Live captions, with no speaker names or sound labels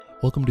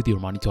Welcome to the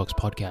Armani Talks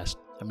podcast.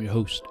 I'm your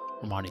host,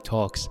 Armani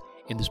Talks.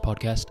 In this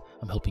podcast,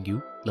 I'm helping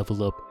you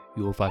level up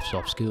your 5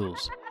 soft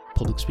skills: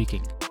 public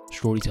speaking,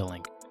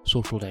 storytelling,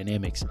 social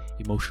dynamics,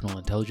 emotional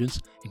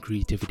intelligence, and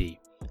creativity.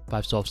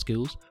 5 soft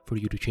skills for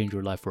you to change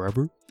your life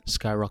forever,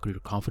 skyrocket your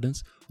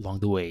confidence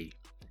along the way.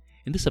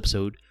 In this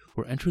episode,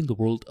 we're entering the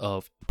world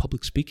of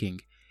public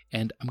speaking,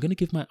 and I'm going to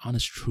give my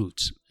honest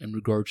truths in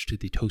regards to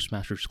the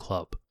Toastmasters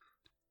Club.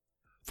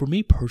 For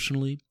me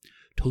personally,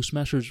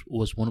 Toastmasters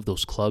was one of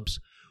those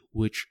clubs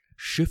which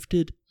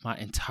shifted my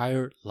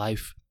entire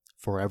life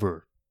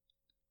forever.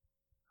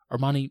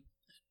 Armani,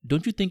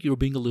 don't you think you're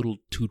being a little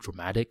too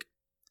dramatic?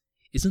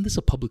 Isn't this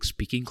a public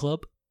speaking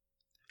club?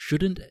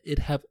 Shouldn't it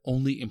have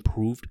only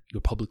improved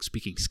your public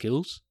speaking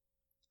skills?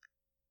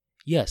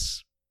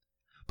 Yes,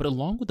 but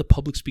along with the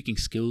public speaking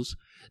skills,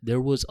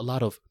 there was a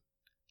lot of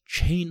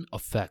chain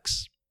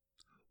effects,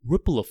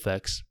 ripple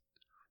effects,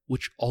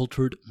 which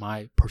altered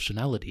my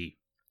personality.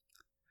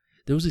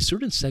 There was a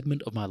certain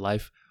segment of my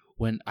life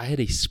when I had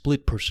a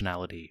split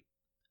personality.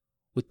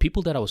 With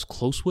people that I was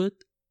close with,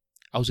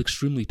 I was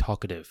extremely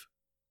talkative.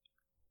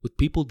 With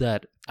people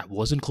that I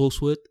wasn't close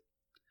with,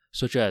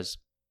 such as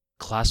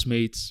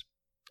classmates,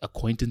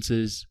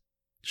 acquaintances,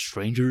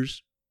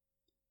 strangers,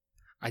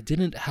 I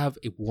didn't have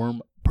a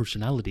warm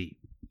personality.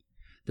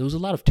 There was a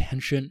lot of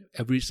tension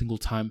every single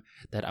time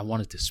that I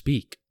wanted to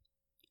speak.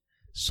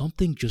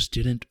 Something just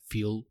didn't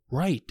feel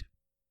right.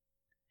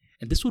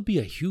 And this would be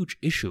a huge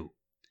issue,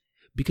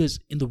 because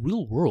in the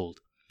real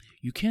world,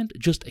 you can't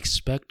just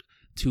expect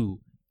to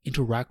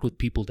interact with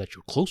people that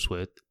you're close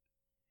with.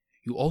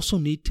 You also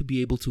need to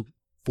be able to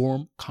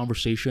form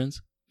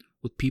conversations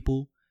with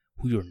people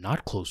who you're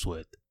not close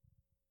with.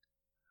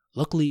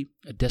 Luckily,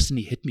 a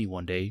destiny hit me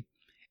one day,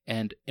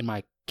 and in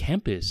my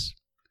campus,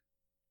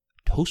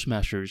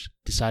 Toastmasters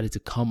decided to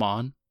come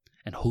on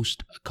and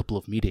host a couple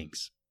of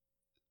meetings.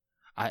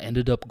 I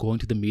ended up going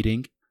to the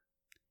meeting,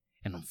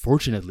 and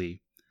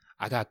unfortunately,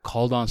 I got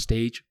called on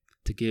stage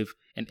to give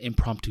an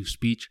impromptu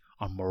speech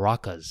on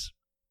maracas.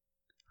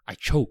 I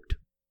choked,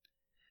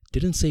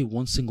 didn't say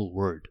one single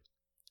word.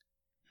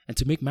 And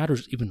to make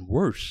matters even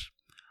worse,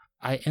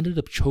 I ended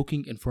up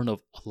choking in front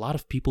of a lot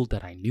of people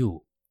that I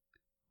knew,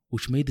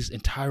 which made this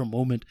entire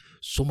moment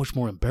so much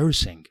more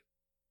embarrassing.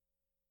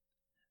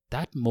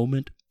 That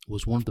moment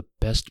was one of the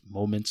best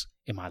moments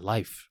in my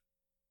life.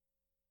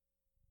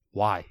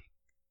 Why?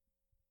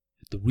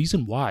 The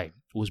reason why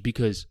was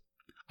because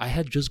I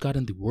had just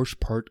gotten the worst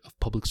part of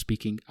public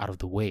speaking out of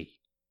the way,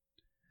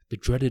 the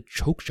dreaded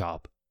choke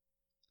job.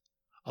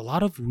 A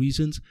lot of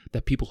reasons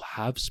that people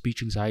have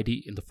speech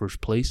anxiety in the first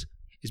place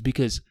is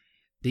because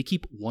they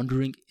keep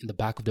wondering in the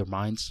back of their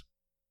minds,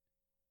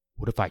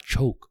 what if I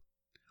choke?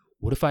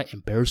 What if I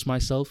embarrass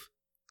myself?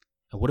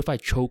 And what if I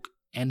choke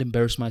and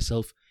embarrass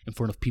myself in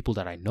front of people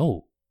that I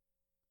know?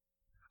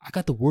 I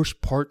got the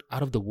worst part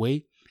out of the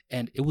way,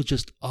 and it was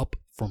just up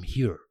from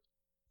here.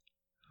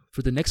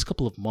 For the next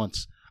couple of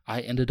months,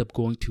 I ended up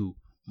going to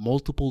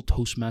multiple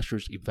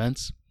Toastmasters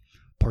events,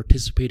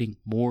 participating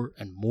more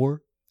and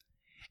more,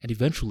 and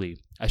eventually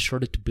I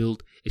started to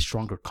build a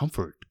stronger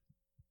comfort.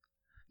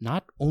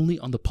 Not only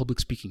on the public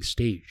speaking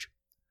stage,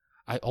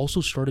 I also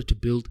started to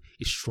build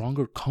a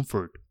stronger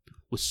comfort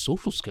with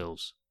social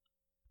skills.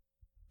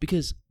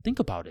 Because think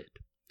about it,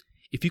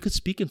 if you could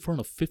speak in front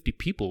of 50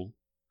 people,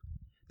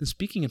 then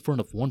speaking in front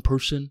of one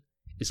person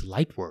is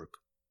light work.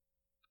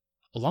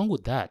 Along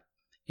with that,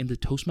 in the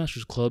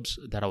Toastmasters clubs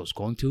that I was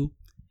going to,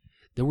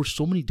 there were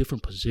so many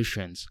different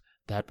positions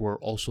that were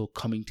also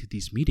coming to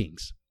these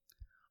meetings.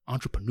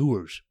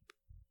 Entrepreneurs,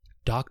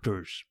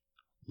 doctors,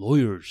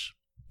 lawyers,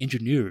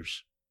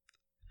 engineers.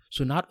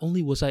 So not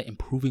only was I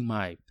improving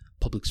my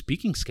public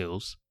speaking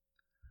skills,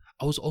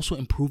 I was also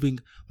improving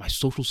my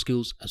social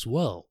skills as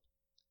well.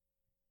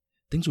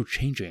 Things were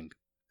changing,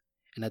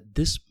 and at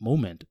this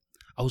moment,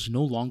 I was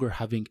no longer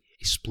having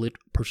a split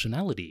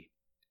personality.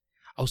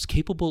 I was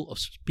capable of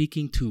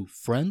speaking to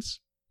friends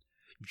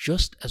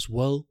just as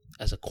well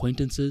as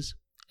acquaintances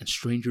and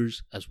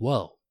strangers as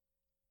well.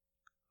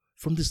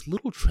 From this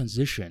little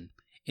transition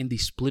in the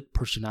split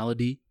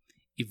personality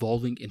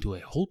evolving into a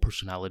whole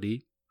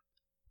personality,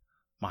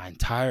 my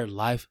entire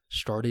life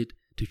started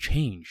to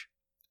change.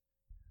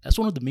 That's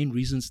one of the main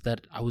reasons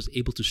that I was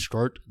able to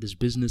start this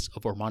business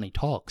of Armani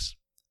Talks.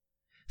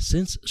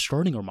 Since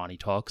starting Armani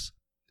Talks,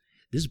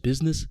 this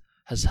business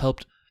has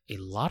helped a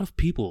lot of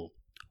people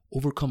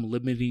overcome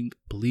limiting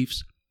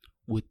beliefs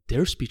with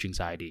their speech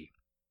anxiety,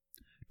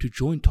 to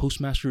join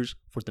Toastmasters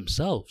for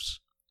themselves,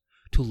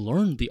 to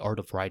learn the art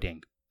of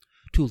writing,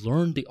 to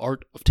learn the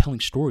art of telling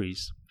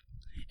stories,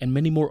 and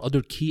many more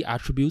other key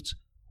attributes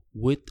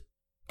with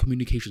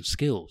communication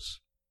skills.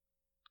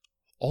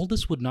 All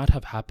this would not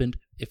have happened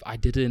if I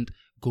didn't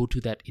go to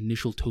that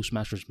initial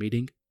Toastmasters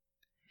meeting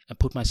and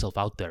put myself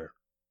out there.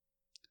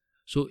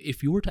 So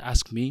if you were to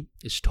ask me,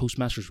 is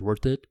Toastmasters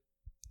worth it?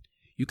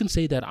 You can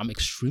say that I'm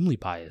extremely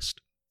biased.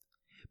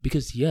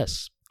 Because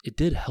yes, it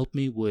did help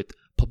me with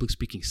public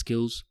speaking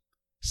skills.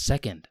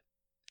 Second,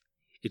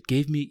 it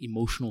gave me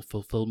emotional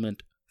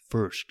fulfillment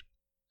first.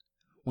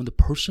 When the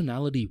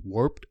personality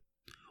warped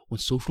when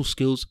social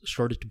skills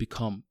started to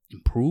become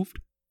improved,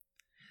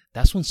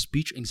 that's when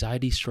speech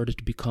anxiety started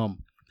to become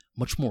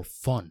much more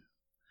fun,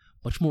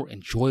 much more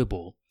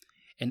enjoyable,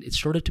 and it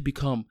started to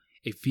become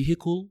a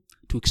vehicle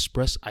to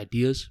express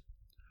ideas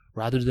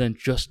rather than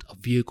just a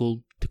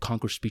vehicle to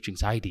conquer speech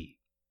anxiety.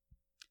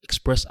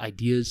 Express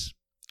ideas,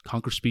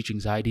 conquer speech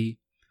anxiety,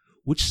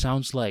 which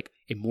sounds like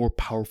a more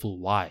powerful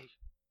why.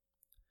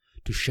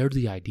 To share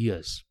the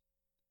ideas.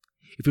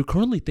 If you're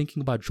currently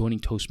thinking about joining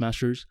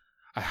Toastmasters,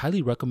 I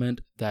highly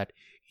recommend that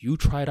you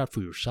try it out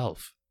for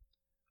yourself.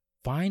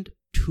 Find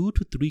 2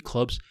 to 3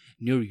 clubs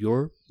near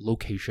your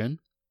location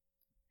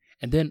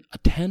and then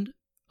attend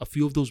a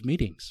few of those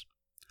meetings.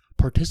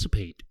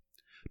 Participate.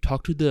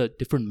 Talk to the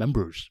different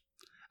members.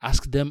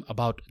 Ask them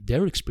about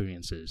their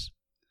experiences,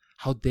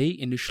 how they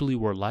initially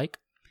were like,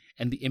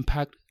 and the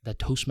impact that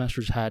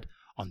Toastmasters had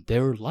on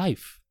their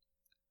life.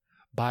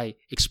 By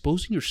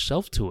exposing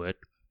yourself to it,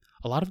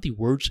 a lot of the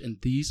words in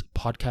these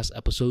podcast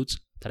episodes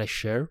that I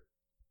share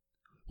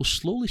will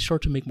slowly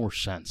start to make more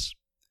sense.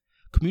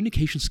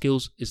 Communication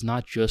skills is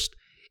not just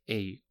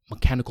a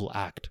mechanical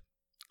act.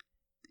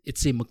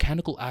 It's a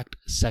mechanical act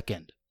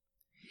second.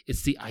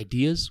 It's the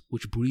ideas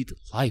which breathe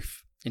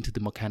life into the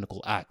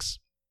mechanical acts.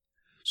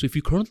 So if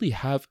you currently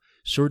have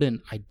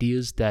certain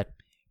ideas that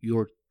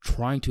you're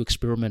trying to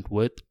experiment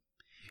with,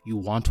 you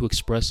want to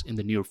express in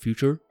the near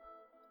future,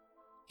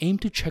 aim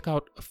to check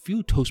out a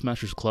few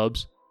Toastmasters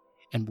clubs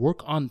and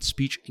work on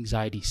speech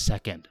anxiety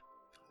second.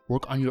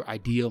 Work on your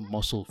idea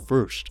muscle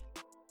first.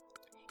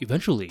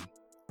 Eventually,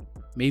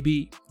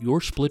 maybe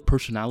your split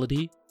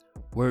personality,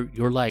 where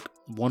you're like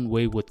one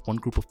way with one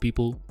group of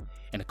people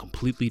and a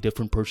completely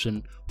different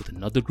person with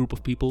another group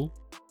of people,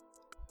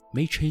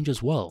 may change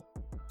as well.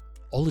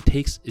 All it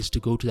takes is to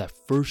go to that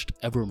first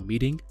ever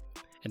meeting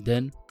and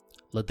then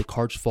let the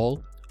cards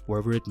fall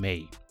wherever it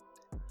may.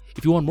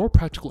 If you want more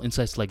practical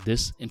insights like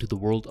this into the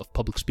world of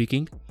public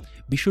speaking,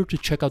 be sure to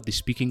check out The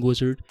Speaking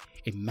Wizard,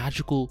 a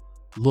magical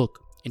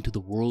look into the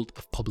world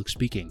of public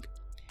speaking.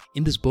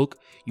 In this book,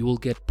 you will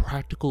get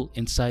practical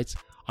insights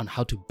on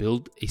how to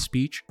build a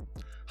speech,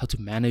 how to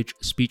manage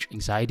speech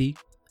anxiety,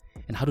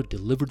 and how to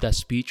deliver that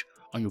speech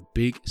on your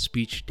big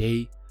speech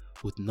day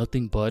with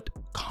nothing but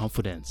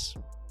confidence.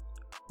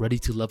 Ready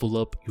to level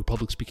up your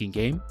public speaking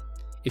game?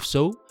 If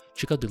so,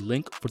 check out the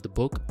link for the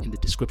book in the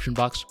description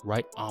box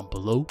right on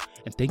below.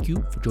 And thank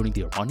you for joining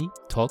the Armani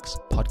Talks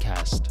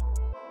podcast.